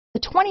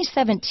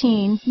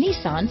2017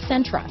 Nissan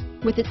Sentra.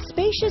 With its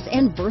spacious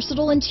and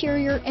versatile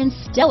interior and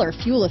stellar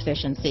fuel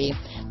efficiency,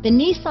 the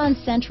Nissan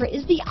Sentra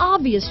is the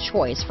obvious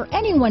choice for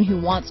anyone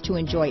who wants to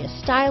enjoy a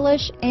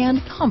stylish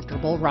and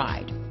comfortable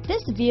ride.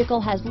 This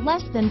vehicle has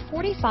less than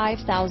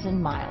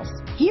 45,000 miles.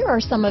 Here are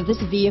some of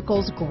this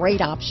vehicle's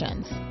great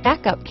options: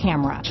 backup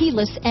camera,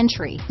 keyless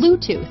entry,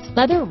 Bluetooth,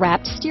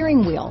 leather-wrapped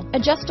steering wheel,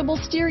 adjustable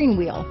steering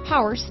wheel,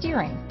 power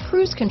steering,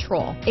 cruise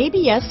control,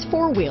 ABS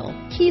four-wheel,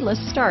 keyless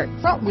start,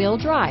 front-wheel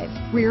drive,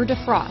 rear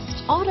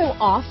defrost,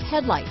 auto-off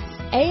headlights,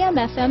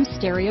 AM/FM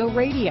stereo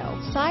radio,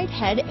 side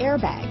head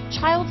airbag,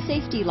 child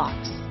safety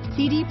locks,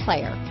 CD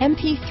player,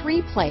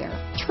 MP3 player,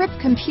 trip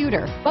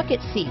computer,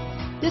 bucket seats.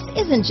 This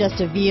isn't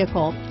just a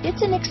vehicle,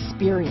 it's an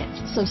experience,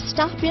 so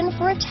stop in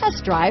for a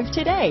test drive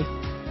today.